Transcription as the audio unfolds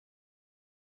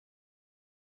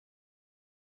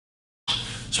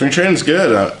Spring training's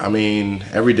good. I mean,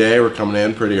 every day we're coming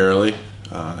in pretty early,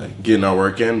 getting our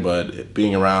work in. But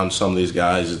being around some of these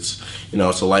guys, it's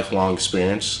a lifelong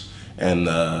experience, and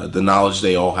the knowledge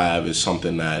they all have is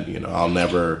something that I'll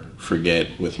never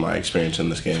forget with my experience in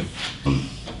this game. And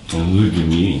who have you been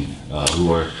meeting?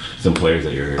 Who are some players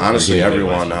that you're honestly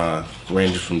everyone,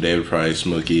 ranging from David Price,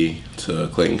 Mookie to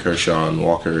Clayton Kershaw and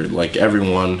Walker, like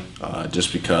everyone,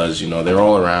 just because they're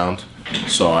all around.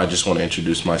 So I just want to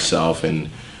introduce myself and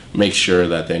make sure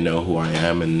that they know who I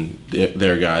am, and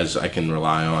they're guys I can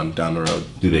rely on down the road.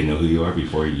 Do they know who you are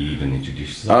before you even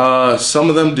introduce yourself? Some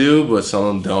of them do, but some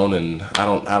of them don't, and I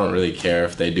don't really care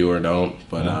if they do or don't.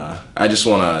 But I just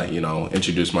want to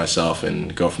introduce myself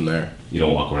and go from there. You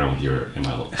don't walk around with your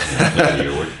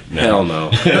your work? No. Hell no.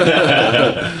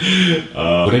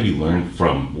 What have you learned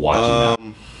from watching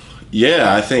that?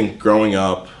 Yeah, I think growing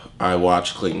up, I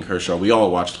watched Clayton Kershaw. We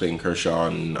all watched Clayton Kershaw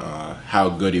and how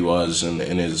good he was in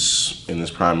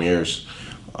his prime years.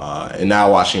 And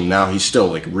now watching him now, he's still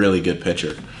like a really good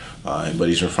pitcher, but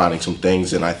he's refining some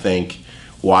things. And I think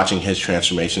watching his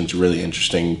transformation is really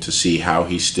interesting to see how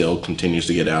he still continues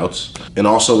to get outs. And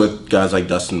also with guys like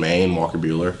Dustin May and Walker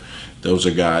Buehler, those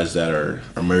are guys that are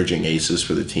emerging aces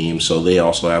for the team. So they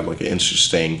also have like an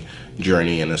interesting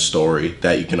journey and a story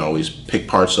that you can always pick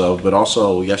parts of. But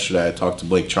also yesterday I talked to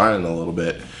Blake Trinan a little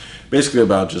bit, basically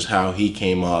about just how he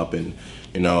came up, and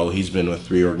he's been with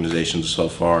 3 organizations so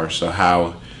far, so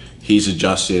how he's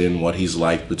adjusted and what he's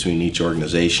like between each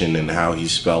organization and how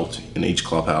he's felt in each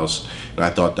clubhouse. And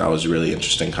I thought that was a really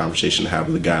interesting conversation to have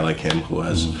with a guy like him who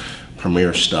has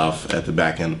premier stuff at the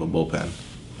back end of a bullpen.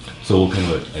 So what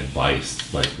kind of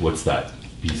advice, like what's that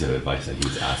piece of advice that he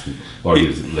was asking, or he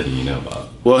was letting you know about?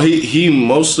 Well, he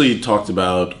mostly talked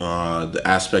about the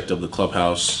aspect of the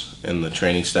clubhouse and the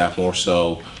training staff, more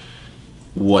so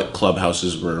what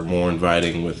clubhouses were more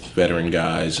inviting with veteran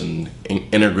guys and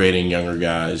integrating younger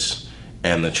guys,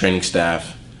 and the training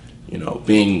staff,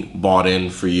 being bought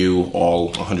in for you all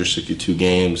 162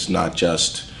 games, not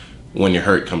just when you're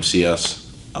hurt, come see us.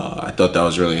 I thought that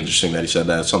was really interesting that he said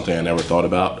that. It's something I never thought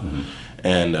about.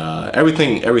 And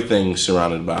everything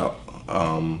surrounded about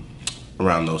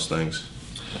around those things.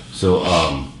 So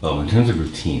in terms of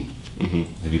routine,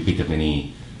 have you picked up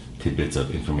any tidbits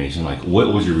of information? Like,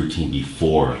 what was your routine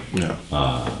before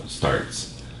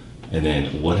starts? And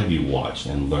then what have you watched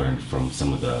and learned from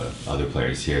some of the other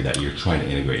players here that you're trying to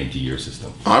integrate into your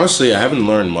system? Honestly, I haven't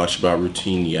learned much about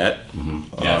routine yet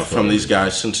from these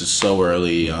guys since it's so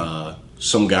early.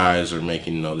 Some guys are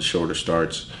making the shorter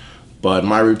starts, but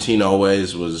my routine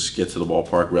always was get to the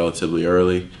ballpark relatively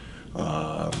early.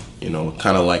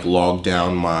 Kind of like log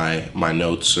down my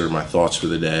notes or my thoughts for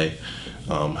the day,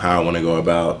 how I want to go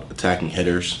about attacking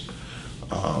hitters,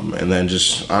 and then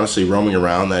just honestly roaming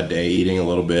around that day, eating a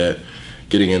little bit,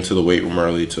 getting into the weight room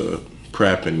early to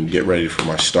prep and get ready for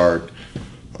my start,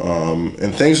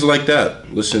 and things like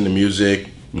that. Listening to music.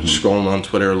 Scrolling on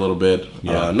Twitter a little bit.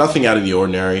 Nothing out of the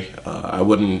ordinary. I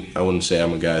wouldn't say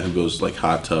I'm a guy who goes like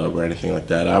hot tub or anything like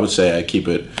that. I would say I keep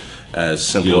it as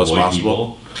simple as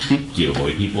possible. Do you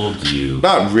avoid people? Do you?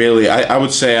 Not really. I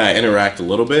would say I interact a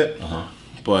little bit,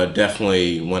 but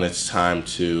definitely when it's time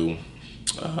to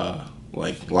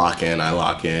lock in, I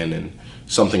lock in. And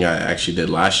something I actually did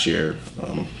last year,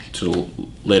 to the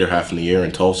later half of the year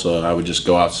in Tulsa, I would just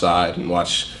go outside and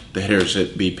watch the hitters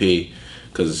hit BP.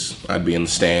 Because I'd be in the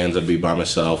stands, I'd be by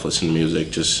myself, listening to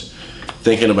music, just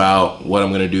thinking about what I'm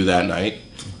going to do that night.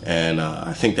 And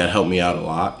I think that helped me out a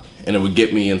lot. And it would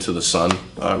get me into the sun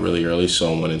really early,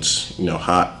 so when it's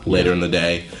hot later in the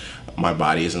day, my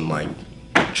body isn't like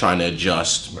trying to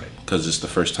adjust because it's the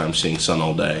first time seeing sun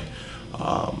all day.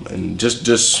 And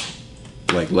just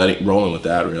like rolling with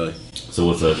that, really.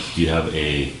 So do you have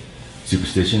a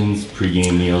superstitions,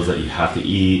 pregame meals that you have to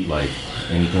eat, like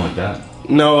anything like that?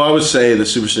 No, I would say the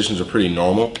superstitions are pretty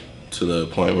normal, to the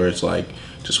point where it's like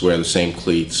just wear the same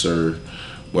cleats or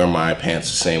wear my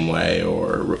pants the same way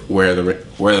or wear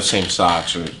the same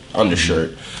socks or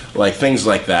undershirt, like things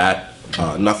like that.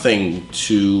 Nothing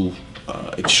too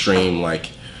extreme, like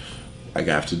I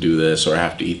have to do this or I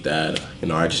have to eat that.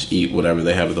 I just eat whatever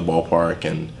they have at the ballpark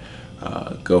and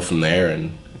go from there,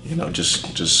 and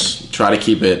just try to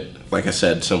keep it, like I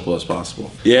said, simple as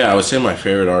possible. Yeah, I would say my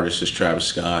favorite artist is Travis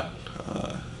Scott.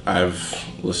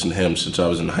 I've listened to him since I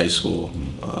was in high school.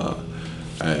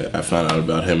 I found out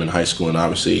about him in high school, and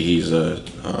obviously he's a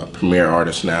premier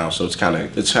artist now. So it's kind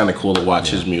of cool to watch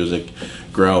his music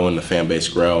grow and the fan base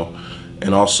grow.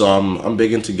 And also I'm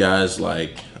big into guys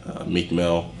like Meek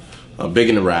Mill. I'm big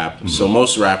into rap. So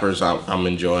most rappers I'm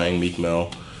enjoying Meek Mill.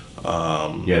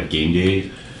 You have Game Day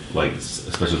like a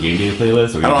special game day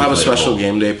playlist? Or I don't have a special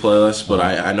game day playlist, but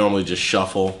I normally just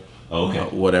shuffle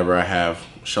whatever I have,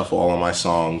 shuffle all of my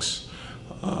songs.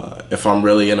 If I'm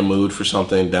really in a mood for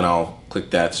something, then I'll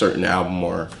click that certain album,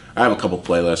 or I have a couple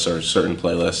playlists or a certain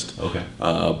playlist. Okay.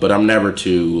 But I'm never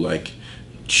too like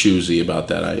choosy about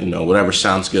that. Whatever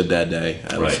sounds good that day,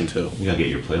 I listen to. You gotta get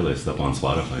your playlist up on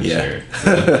Spotify and share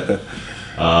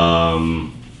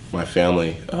it. My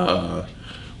family,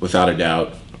 without a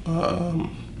doubt.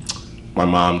 My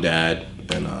mom, dad,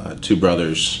 and 2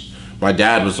 brothers. My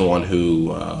dad was the one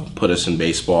who put us in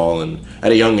baseball, and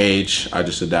at a young age, I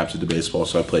just adapted to baseball,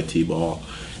 so I played t-ball.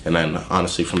 And then,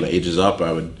 honestly, from the ages up,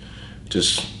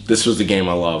 this was the game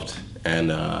I loved.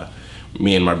 And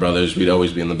me and my brothers, we'd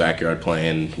always be in the backyard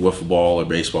playing wiffle ball or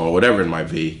baseball or whatever it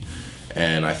might be.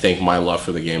 And I think my love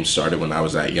for the game started when I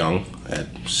was that young, at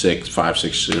 5,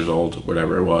 6 years old,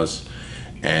 whatever it was.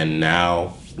 And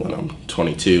now, when I'm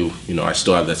 22, I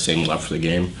still have that same love for the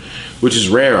game, which is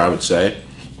rare, I would say,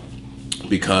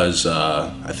 because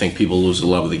I think people lose the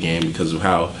love of the game because of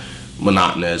how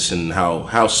monotonous and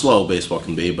how slow baseball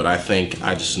can be. But I think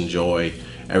I just enjoy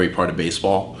every part of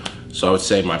baseball. So I would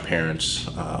say my parents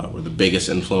were the biggest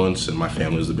influence, and my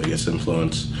family was the biggest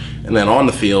influence. And then on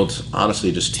the field,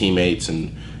 honestly, just teammates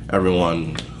and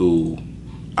everyone who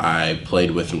I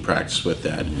played with and practiced with,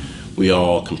 that we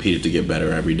all competed to get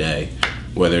better every day,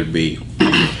 whether it be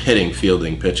hitting,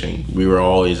 fielding, pitching. We were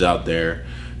always out there,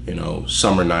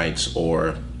 summer nights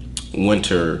or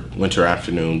winter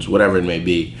afternoons, whatever it may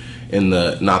be, in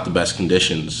the not the best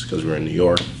conditions because we're in New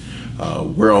York.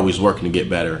 We're always working to get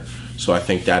better. So I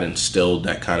think that instilled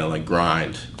that kind of like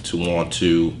grind to want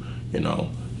to,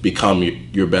 become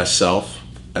your best self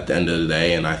at the end of the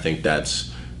day. And I think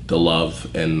that's the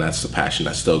love and that's the passion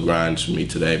that still grinds for me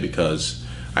today, because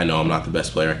I know I'm not the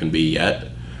best player I can be yet,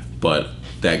 but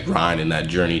that grind and that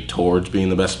journey towards being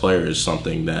the best player is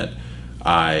something that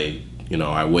I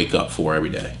wake up for every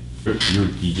day.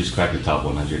 You just cracked the top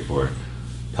 100 for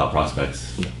top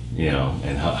prospects,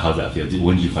 and how's that feel?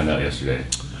 When did you find out yesterday?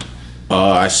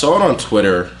 I saw it on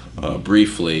Twitter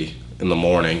briefly in the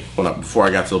morning before I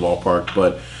got to the ballpark,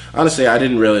 but honestly, I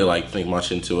didn't really think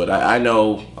much into it. I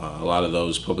know a lot of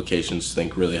those publications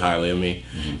think really highly of me,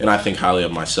 and I think highly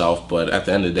of myself, but at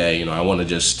the end of the day, I want to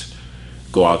just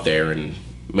go out there and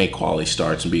make quality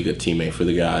starts and be a good teammate for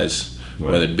the guys,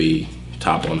 whether it be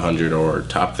top 100 or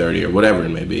top 30 or whatever it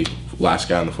may be, last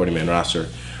guy on the 40-man roster.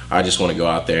 I just want to go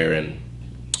out there and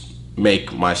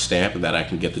make my stamp that I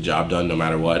can get the job done no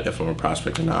matter what, if I'm a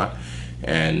prospect or not,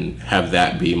 and have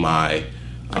that be my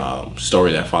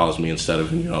story that follows me, instead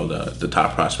of the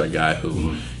top prospect guy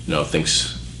who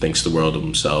thinks the world of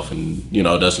himself and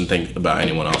doesn't think about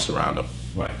anyone else around him.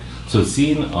 Right. So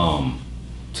seeing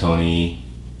Tony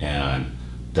and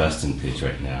Dustin pitch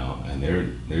right now, and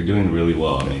they're doing really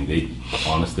well. I mean, they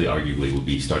honestly, arguably, would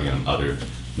be starting on other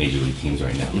major league teams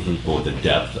right now. But with the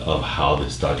depth of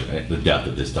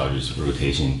this Dodgers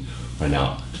rotation right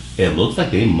now, it looks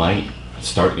like they might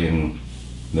start in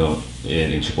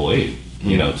AAA.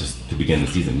 Just to begin the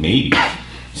season, maybe.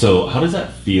 So how does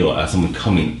that feel as someone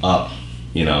coming up?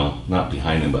 Not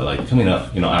behind them, but coming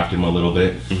up, after them a little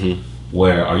bit.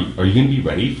 Where are you going to be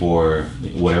ready for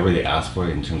whatever they ask for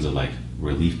in terms of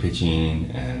relief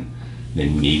pitching, and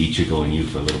then maybe trickling you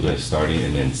for a little bit of starting,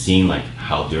 and then seeing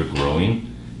how they're growing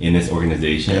in this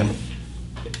organization?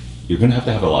 You're going to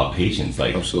have a lot of patience.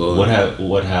 Absolutely.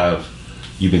 What have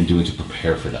you been doing to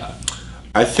prepare for that?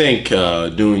 I think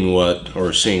seeing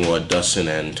what Dustin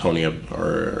and Tony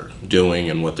are doing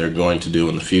and what they're going to do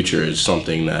in the future is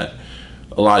something that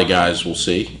a lot of guys will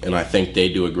see, and I think they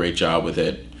do a great job with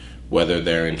it. Whether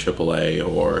they're in AAA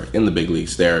or in the big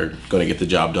leagues, they're going to get the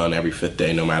job done every 5th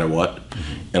day, no matter what.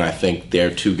 And I think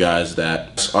they're 2 guys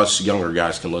that us younger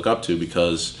guys can look up to,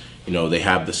 because they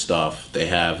have the stuff, they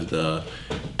have the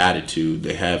attitude,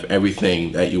 they have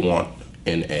everything that you want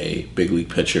in a big league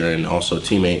pitcher and also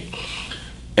teammate.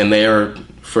 And they are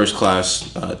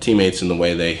first-class teammates in the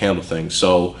way they handle things.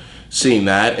 So seeing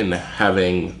that and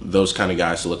having those kind of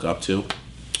guys to look up to,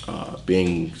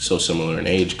 being so similar in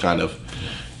age,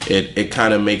 it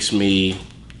kind of makes me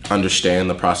understand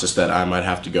the process that I might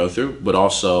have to go through, but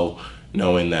also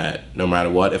knowing that no matter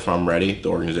what, if I'm ready, the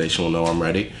organization will know I'm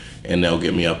ready, and they'll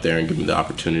get me up there and give me the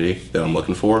opportunity that I'm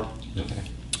looking for. Okay.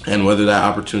 And whether that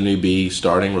opportunity be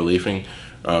starting, relief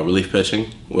pitching,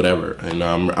 whatever, and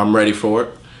I'm ready for it,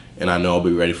 and I know I'll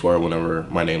be ready for it whenever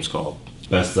my name's called.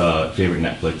 Best favorite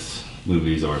Netflix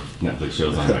movies or Netflix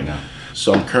shows on right now?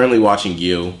 So I'm currently watching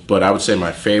You, but I would say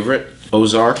my favorite,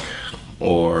 Ozark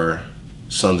or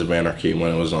Sons of Anarchy,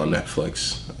 when it was on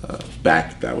Netflix.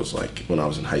 That was when I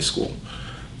was in high school.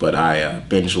 but I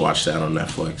binge watched that on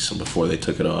Netflix before they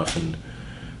took it off, and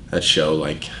that show,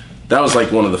 like, that was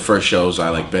like one of the first shows I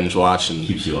like binge watched, and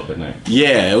Keeps you up at night.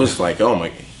 yeah, it was like, oh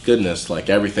my goodness, like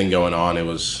everything going on. It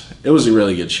was a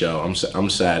really good show. I'm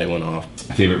sad it went off.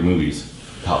 Favorite movies,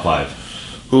 top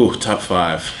 5. Ooh, top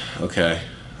 5. Okay,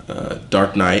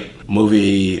 Dark Knight,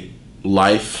 movie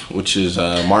Life, which is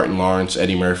Martin Lawrence,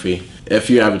 Eddie Murphy. If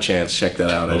you have a chance, check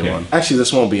that out, everyone. Actually,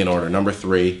 this won't be in order. Number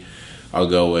 3, I'll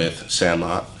go with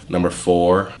Sandlot. Number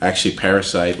 4, actually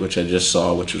Parasite, which I just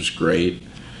saw, which was great.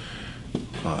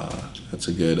 That's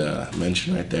a good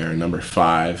mention right there. Number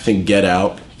 5, I think Get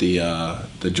Out,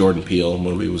 the Jordan Peele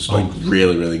movie, was like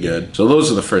really, really good. So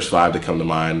those are the first 5 that come to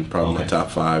mind. Probably my top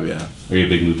 5. Yeah. Are you a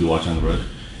big movie watcher on the road?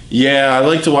 Yeah, I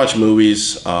like to watch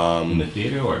movies. In the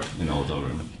theater or in the hotel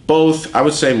room? Both. I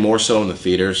would say more so in the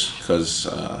theaters, because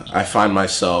I find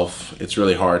myself, it's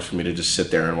really hard for me to just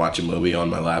sit there and watch a movie on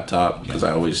my laptop, because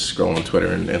I always scroll on Twitter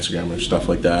and Instagram or stuff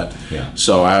like that. Yeah.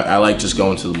 So I like just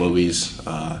going to the movies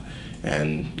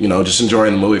and, you know, just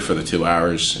enjoying the movie for the 2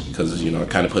 hours, because, you know, it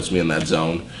kind of puts me in that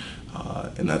zone.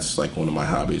 And that's like one of my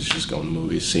hobbies, just going to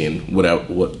movies, seeing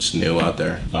what's new out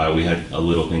there. We had a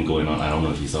little thing going on. I don't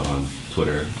know if you saw it on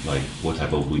Twitter. Like, what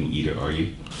type of wing eater are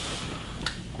you?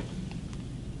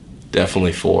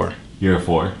 Definitely 4. You're a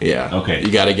 4? Yeah. Okay.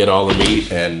 You got to get all the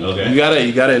meat, and you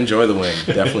gotta enjoy the wing.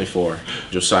 Definitely 4.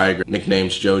 Josiah Gray,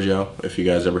 nickname's JoJo, if you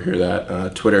guys ever hear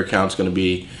that. Twitter account's going to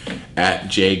be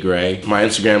 @JGray. My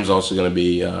Instagram's also going to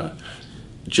be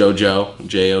Jojo,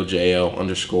 JOJO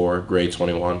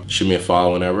 _Gray21. Shoot me a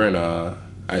follow whenever, and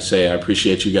I say I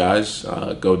appreciate you guys.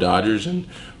 Go Dodgers, and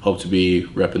hope to be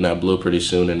repping that blue pretty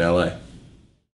soon in LA.